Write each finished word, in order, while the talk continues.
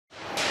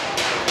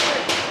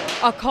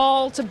A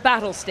call to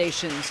battle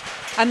stations,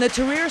 and the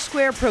Tahrir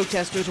Square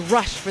protesters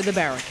rush for the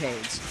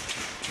barricades.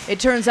 It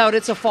turns out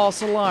it's a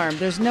false alarm.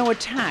 There's no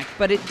attack,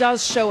 but it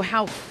does show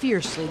how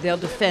fiercely they'll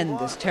defend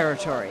this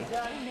territory.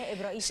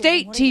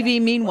 State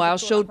TV, meanwhile,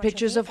 showed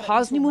pictures of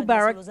Hosni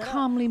Mubarak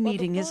calmly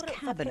meeting his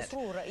cabinet,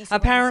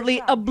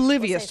 apparently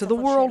oblivious to the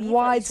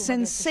worldwide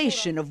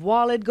sensation of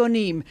Walid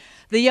Ghonim,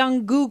 the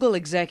young Google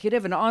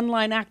executive and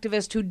online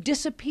activist who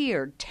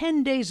disappeared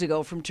 10 days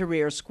ago from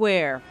Tahrir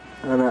Square.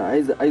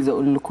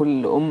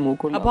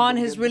 Upon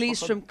his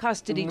release from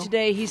custody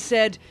today, he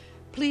said,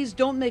 "Please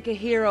don't make a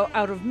hero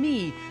out of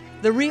me.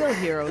 The real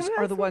heroes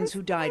are the ones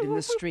who died in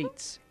the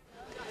streets."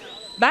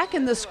 Back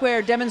in the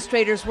square,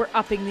 demonstrators were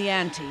upping the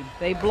ante.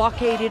 They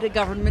blockaded a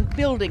government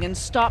building and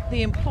stopped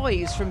the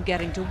employees from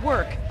getting to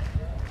work.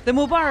 The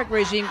Mubarak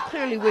regime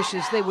clearly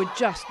wishes they would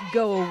just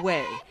go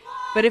away.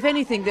 But if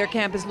anything, their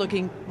camp is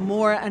looking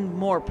more and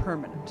more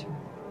permanent.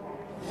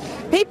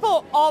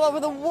 People all over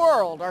the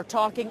world are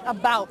talking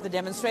about the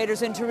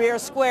demonstrators in Tahrir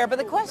Square, but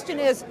the question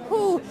is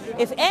who,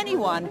 if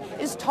anyone,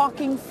 is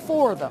talking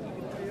for them?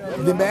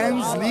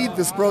 Demands lead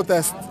this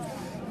protest.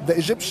 The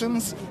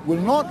Egyptians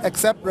will not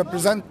accept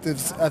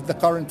representatives of the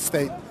current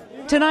state.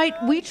 Tonight,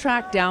 we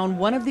tracked down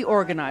one of the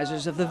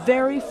organizers of the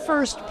very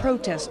first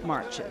protest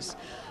marches.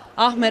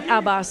 Ahmed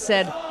Abbas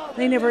said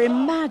they never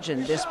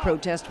imagined this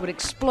protest would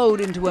explode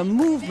into a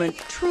movement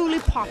truly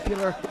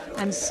popular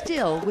and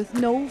still with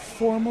no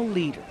formal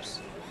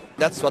leaders.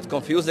 That's what's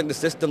confusing the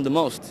system the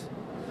most.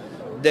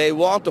 They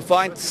want to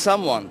find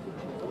someone,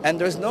 and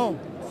there's no.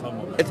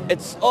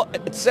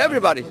 It's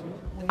everybody.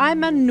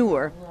 Ayman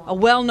Noor, a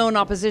well-known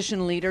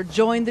opposition leader,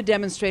 joined the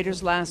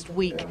demonstrators last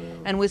week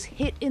and was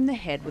hit in the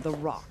head with a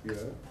rock.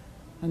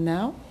 And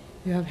now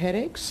you have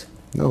headaches?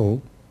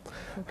 No,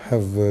 I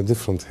have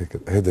different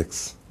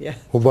headaches. Yeah.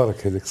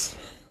 Mubarak headaches.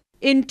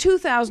 In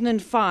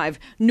 2005,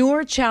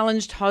 Noor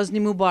challenged Hosni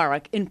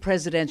Mubarak in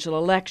presidential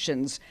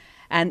elections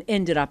and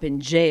ended up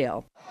in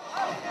jail.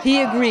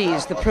 He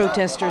agrees the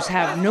protesters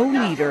have no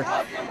leader,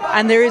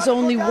 and there is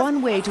only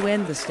one way to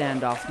end the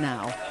standoff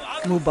now.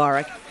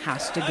 Mubarak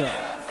has to go.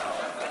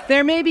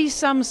 There may be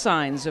some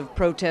signs of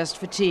protest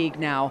fatigue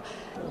now,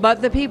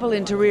 but the people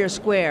in Tahrir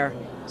Square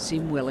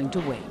seem willing to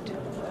wait.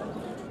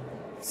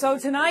 So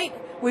tonight,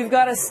 we've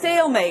got a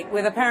stalemate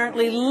with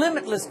apparently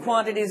limitless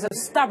quantities of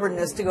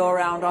stubbornness to go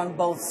around on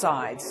both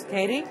sides.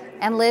 Katie?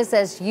 And Liz,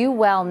 as you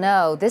well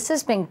know, this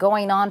has been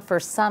going on for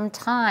some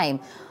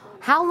time.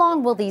 How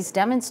long will these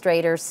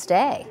demonstrators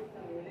stay?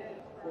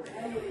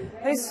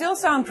 They still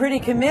sound pretty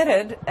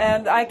committed,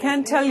 and I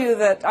can tell you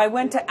that I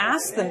went to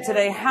ask them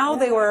today how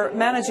they were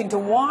managing to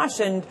wash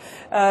and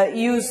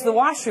use the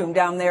washroom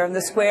down there in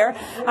the square,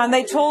 and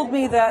they told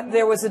me that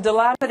there was a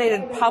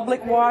dilapidated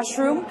public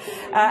washroom,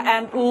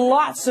 and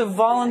lots of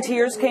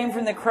volunteers came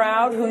from the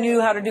crowd who knew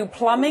how to do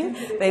plumbing.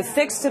 They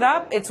fixed it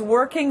up, it's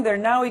working, they're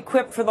now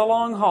equipped for the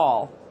long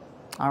haul.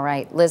 All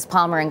right, Liz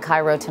Palmer in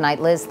Cairo tonight.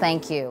 Liz,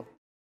 thank you.